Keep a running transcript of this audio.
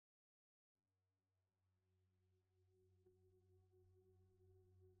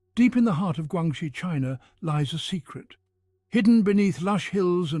Deep in the heart of Guangxi, China, lies a secret. Hidden beneath lush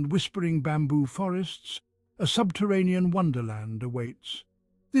hills and whispering bamboo forests, a subterranean wonderland awaits.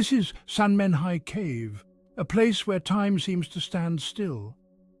 This is Sanmenhai Cave, a place where time seems to stand still.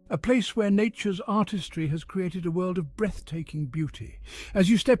 A place where nature's artistry has created a world of breathtaking beauty.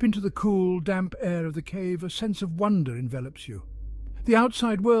 As you step into the cool, damp air of the cave, a sense of wonder envelops you. The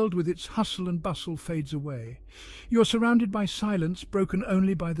outside world with its hustle and bustle fades away. You are surrounded by silence broken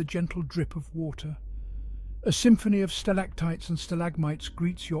only by the gentle drip of water. A symphony of stalactites and stalagmites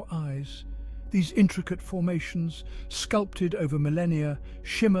greets your eyes. These intricate formations, sculpted over millennia,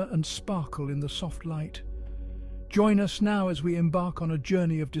 shimmer and sparkle in the soft light. Join us now as we embark on a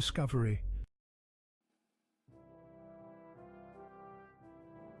journey of discovery.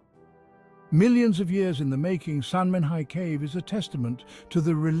 Millions of years in the making, Sanmenhai Cave is a testament to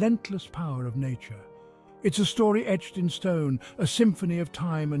the relentless power of nature. It's a story etched in stone, a symphony of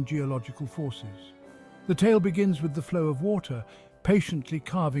time and geological forces. The tale begins with the flow of water, patiently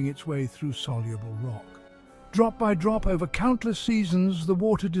carving its way through soluble rock. Drop by drop, over countless seasons, the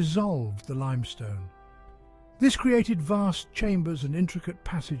water dissolved the limestone. This created vast chambers and intricate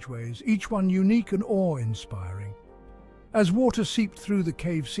passageways, each one unique and awe-inspiring. As water seeped through the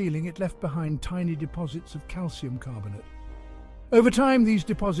cave ceiling, it left behind tiny deposits of calcium carbonate. Over time, these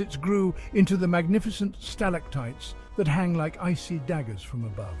deposits grew into the magnificent stalactites that hang like icy daggers from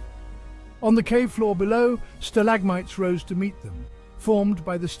above. On the cave floor below, stalagmites rose to meet them, formed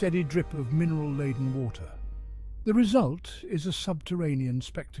by the steady drip of mineral-laden water. The result is a subterranean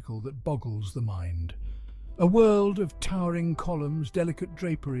spectacle that boggles the mind. A world of towering columns, delicate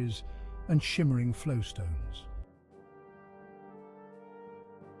draperies, and shimmering flowstones.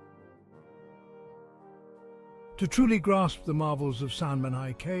 To truly grasp the marvels of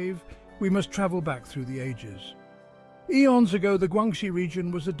Sanmenhai Cave, we must travel back through the ages. Eons ago, the Guangxi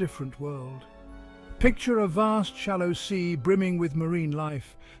region was a different world. Picture a vast, shallow sea brimming with marine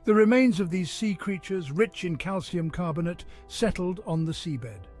life. The remains of these sea creatures, rich in calcium carbonate, settled on the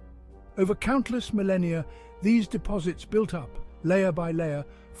seabed. Over countless millennia, these deposits built up, layer by layer,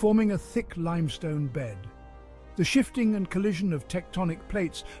 forming a thick limestone bed. The shifting and collision of tectonic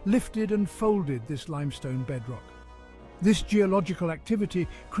plates lifted and folded this limestone bedrock. This geological activity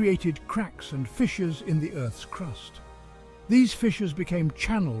created cracks and fissures in the Earth's crust. These fissures became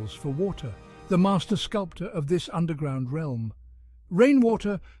channels for water, the master sculptor of this underground realm.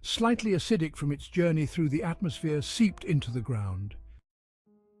 Rainwater, slightly acidic from its journey through the atmosphere, seeped into the ground.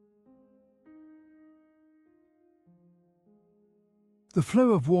 The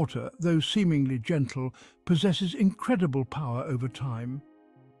flow of water, though seemingly gentle, possesses incredible power over time.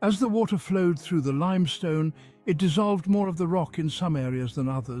 As the water flowed through the limestone, it dissolved more of the rock in some areas than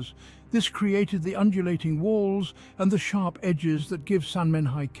others. This created the undulating walls and the sharp edges that give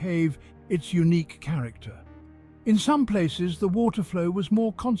Sanmenhai Cave its unique character. In some places, the water flow was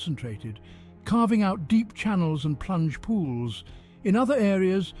more concentrated, carving out deep channels and plunge pools. In other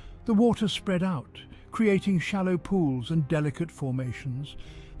areas, the water spread out, creating shallow pools and delicate formations.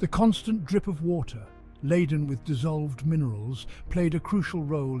 The constant drip of water, laden with dissolved minerals, played a crucial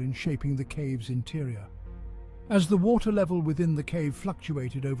role in shaping the cave's interior. As the water level within the cave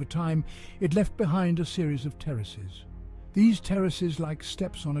fluctuated over time, it left behind a series of terraces. These terraces, like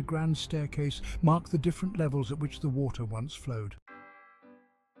steps on a grand staircase, mark the different levels at which the water once flowed.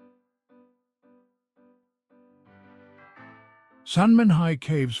 Sanmenhai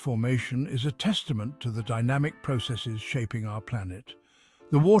Cave's formation is a testament to the dynamic processes shaping our planet.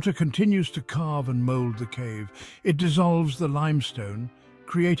 The water continues to carve and mold the cave. It dissolves the limestone,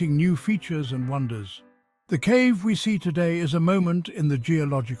 creating new features and wonders. The cave we see today is a moment in the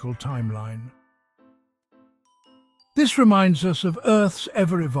geological timeline. This reminds us of Earth's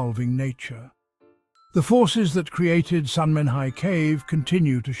ever-evolving nature. The forces that created Sanmenhai Cave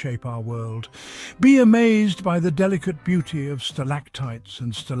continue to shape our world. Be amazed by the delicate beauty of stalactites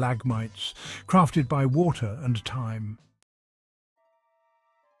and stalagmites, crafted by water and time.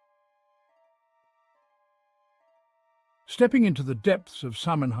 Stepping into the depths of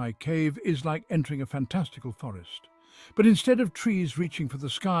Sanmenhai Cave is like entering a fantastical forest. But instead of trees reaching for the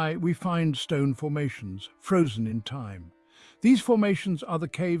sky, we find stone formations, frozen in time. These formations are the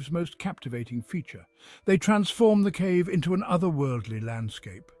cave's most captivating feature. They transform the cave into an otherworldly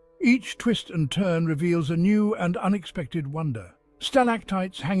landscape. Each twist and turn reveals a new and unexpected wonder.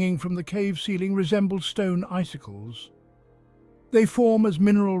 Stalactites hanging from the cave ceiling resemble stone icicles. They form as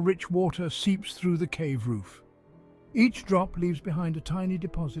mineral-rich water seeps through the cave roof. Each drop leaves behind a tiny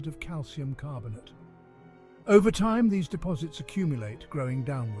deposit of calcium carbonate. Over time, these deposits accumulate, growing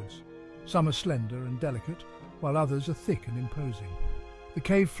downwards. Some are slender and delicate, while others are thick and imposing. The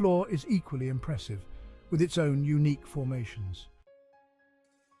cave floor is equally impressive, with its own unique formations.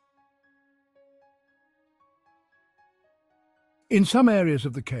 In some areas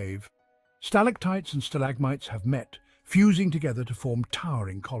of the cave, stalactites and stalagmites have met, fusing together to form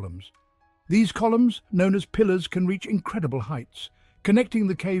towering columns. These columns, known as pillars, can reach incredible heights, connecting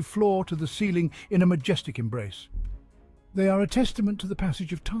the cave floor to the ceiling in a majestic embrace. They are a testament to the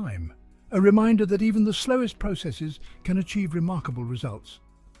passage of time, a reminder that even the slowest processes can achieve remarkable results.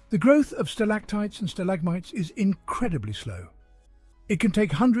 The growth of stalactites and stalagmites is incredibly slow. It can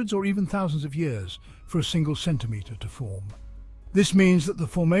take hundreds or even thousands of years for a single centimetre to form. This means that the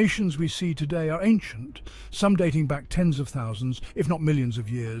formations we see today are ancient, some dating back tens of thousands, if not millions of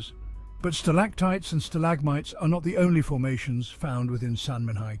years. But stalactites and stalagmites are not the only formations found within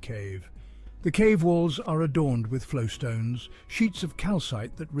Sanmenhai Cave. The cave walls are adorned with flowstones, sheets of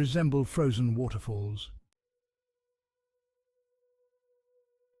calcite that resemble frozen waterfalls.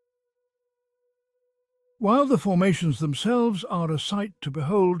 While the formations themselves are a sight to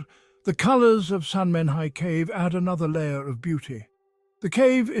behold, the colours of Sanmenhai Cave add another layer of beauty. The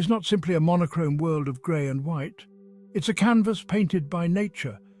cave is not simply a monochrome world of grey and white. It's a canvas painted by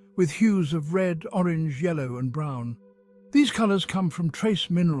nature, with hues of red, orange, yellow and brown. These colours come from trace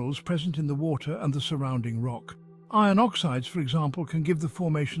minerals present in the water and the surrounding rock. Iron oxides, for example, can give the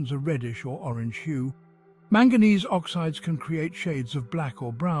formations a reddish or orange hue. Manganese oxides can create shades of black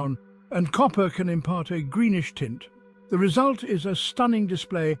or brown, and copper can impart a greenish tint. The result is a stunning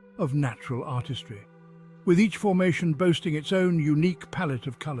display of natural artistry, with each formation boasting its own unique palette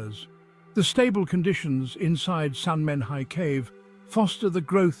of colours. The stable conditions inside Sanmenhai Cave foster the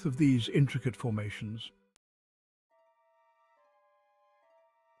growth of these intricate formations.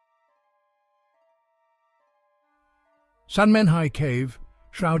 Sanmenhai Cave,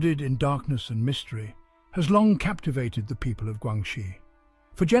 shrouded in darkness and mystery, has long captivated the people of Guangxi.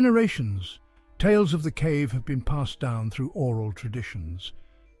 For generations, tales of the cave have been passed down through oral traditions.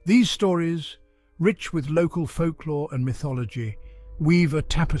 These stories, rich with local folklore and mythology, weave a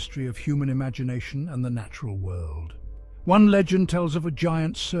tapestry of human imagination and the natural world. One legend tells of a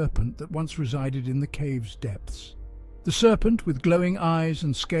giant serpent that once resided in the cave's depths. The serpent, with glowing eyes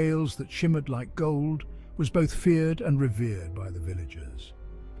and scales that shimmered like gold, was both feared and revered by the villagers.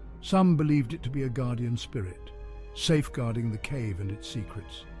 Some believed it to be a guardian spirit, safeguarding the cave and its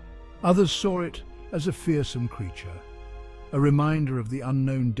secrets. Others saw it as a fearsome creature, a reminder of the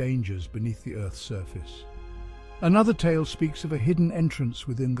unknown dangers beneath the Earth's surface. Another tale speaks of a hidden entrance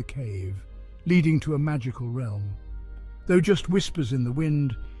within the cave, leading to a magical realm. Though just whispers in the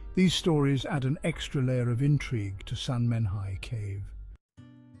wind, these stories add an extra layer of intrigue to Sanmenhai Cave.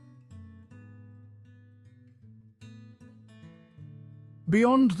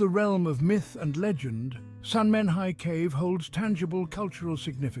 Beyond the realm of myth and legend, Sanmenhai Cave holds tangible cultural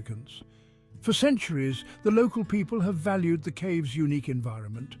significance. For centuries, the local people have valued the cave's unique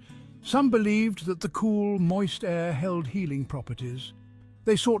environment. Some believed that the cool, moist air held healing properties.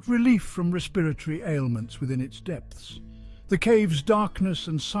 They sought relief from respiratory ailments within its depths. The cave's darkness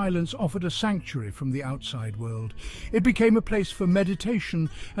and silence offered a sanctuary from the outside world. It became a place for meditation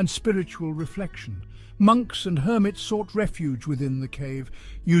and spiritual reflection. Monks and hermits sought refuge within the cave,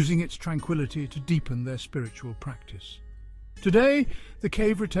 using its tranquility to deepen their spiritual practice. Today, the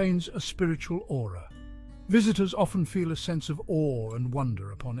cave retains a spiritual aura. Visitors often feel a sense of awe and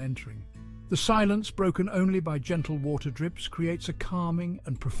wonder upon entering. The silence, broken only by gentle water drips, creates a calming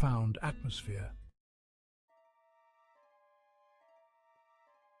and profound atmosphere.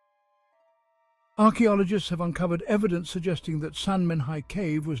 Archaeologists have uncovered evidence suggesting that Sanmenhai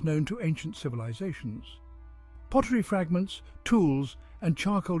Cave was known to ancient civilizations. Pottery fragments, tools, and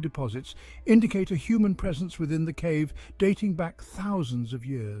charcoal deposits indicate a human presence within the cave dating back thousands of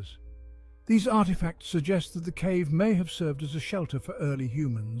years. These artifacts suggest that the cave may have served as a shelter for early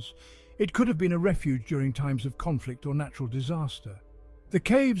humans. It could have been a refuge during times of conflict or natural disaster. The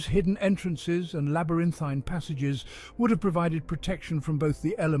cave's hidden entrances and labyrinthine passages would have provided protection from both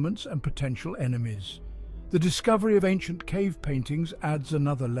the elements and potential enemies. The discovery of ancient cave paintings adds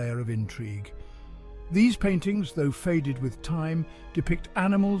another layer of intrigue. These paintings, though faded with time, depict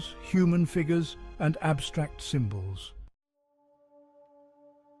animals, human figures, and abstract symbols.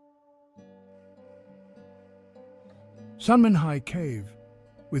 Sanmenhai Cave,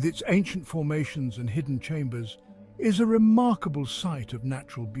 with its ancient formations and hidden chambers, is a remarkable site of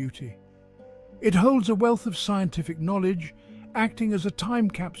natural beauty. It holds a wealth of scientific knowledge, acting as a time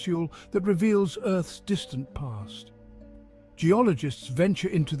capsule that reveals Earth's distant past. Geologists venture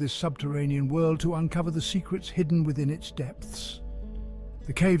into this subterranean world to uncover the secrets hidden within its depths.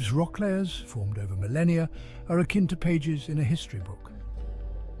 The cave's rock layers, formed over millennia, are akin to pages in a history book.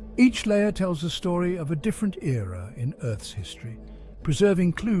 Each layer tells the story of a different era in Earth's history,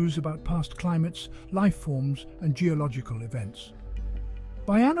 preserving clues about past climates, life forms, and geological events.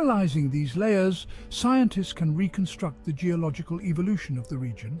 By analyzing these layers, scientists can reconstruct the geological evolution of the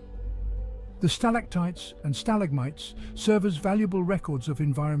region. The stalactites and stalagmites serve as valuable records of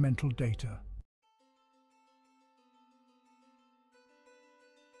environmental data.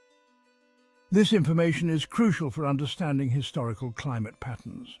 This information is crucial for understanding historical climate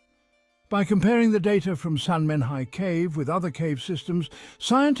patterns. By comparing the data from Sanmenhai Cave with other cave systems,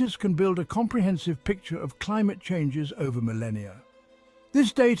 scientists can build a comprehensive picture of climate changes over millennia.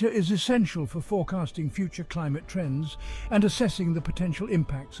 This data is essential for forecasting future climate trends and assessing the potential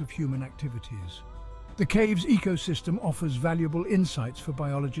impacts of human activities. The cave's ecosystem offers valuable insights for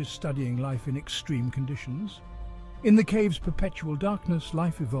biologists studying life in extreme conditions. In the cave's perpetual darkness,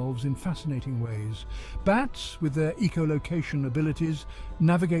 life evolves in fascinating ways. Bats, with their echolocation abilities,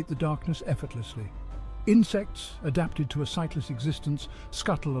 navigate the darkness effortlessly. Insects, adapted to a sightless existence,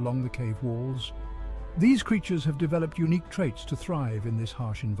 scuttle along the cave walls. These creatures have developed unique traits to thrive in this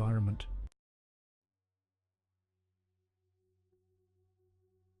harsh environment.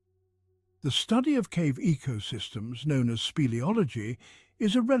 The study of cave ecosystems, known as speleology,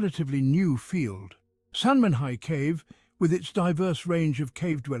 is a relatively new field. Sanmenhai Cave, with its diverse range of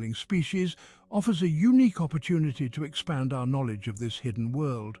cave-dwelling species, offers a unique opportunity to expand our knowledge of this hidden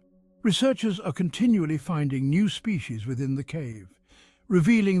world. Researchers are continually finding new species within the cave,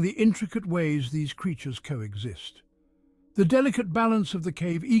 revealing the intricate ways these creatures coexist. The delicate balance of the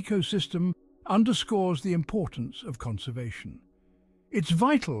cave ecosystem underscores the importance of conservation. It's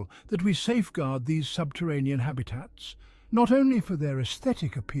vital that we safeguard these subterranean habitats, not only for their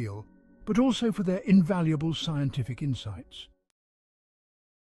aesthetic appeal, but also for their invaluable scientific insights.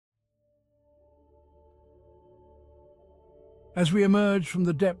 As we emerge from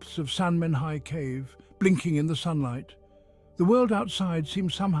the depths of Sanmenhai Cave, blinking in the sunlight, the world outside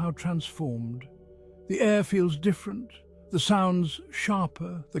seems somehow transformed. The air feels different, the sounds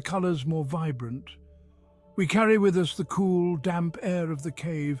sharper, the colors more vibrant. We carry with us the cool, damp air of the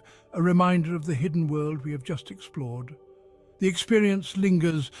cave, a reminder of the hidden world we have just explored. The experience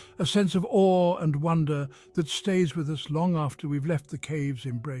lingers, a sense of awe and wonder that stays with us long after we've left the cave's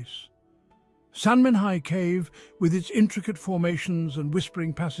embrace. Sanmenhai Cave, with its intricate formations and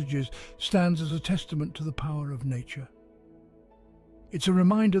whispering passages, stands as a testament to the power of nature. It's a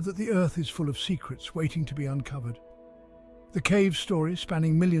reminder that the Earth is full of secrets waiting to be uncovered. The cave's story,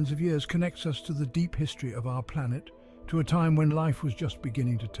 spanning millions of years, connects us to the deep history of our planet, to a time when life was just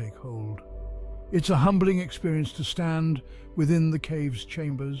beginning to take hold. It's a humbling experience to stand within the cave's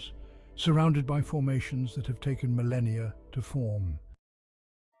chambers, surrounded by formations that have taken millennia to form.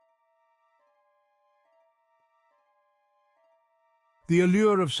 The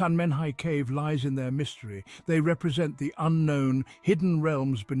allure of Sanmenhai Cave lies in their mystery. They represent the unknown, hidden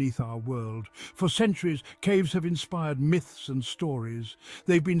realms beneath our world. For centuries, caves have inspired myths and stories.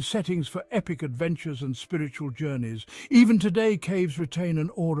 They've been settings for epic adventures and spiritual journeys. Even today, caves retain an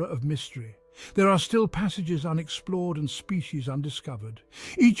aura of mystery. There are still passages unexplored and species undiscovered.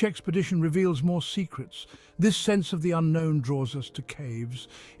 Each expedition reveals more secrets. This sense of the unknown draws us to caves.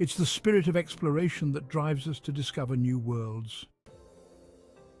 It's the spirit of exploration that drives us to discover new worlds.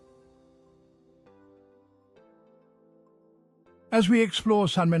 As we explore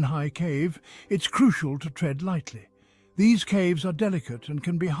Sanmenhai Cave, it's crucial to tread lightly. These caves are delicate and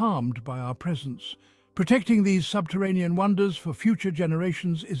can be harmed by our presence. Protecting these subterranean wonders for future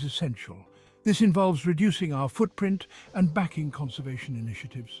generations is essential. This involves reducing our footprint and backing conservation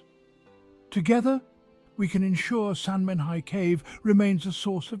initiatives. Together, we can ensure Sanmenhai Cave remains a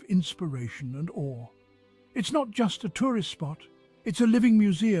source of inspiration and awe. It's not just a tourist spot, it's a living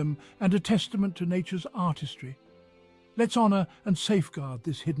museum and a testament to nature's artistry. Let's honor and safeguard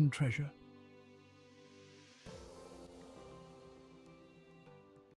this hidden treasure.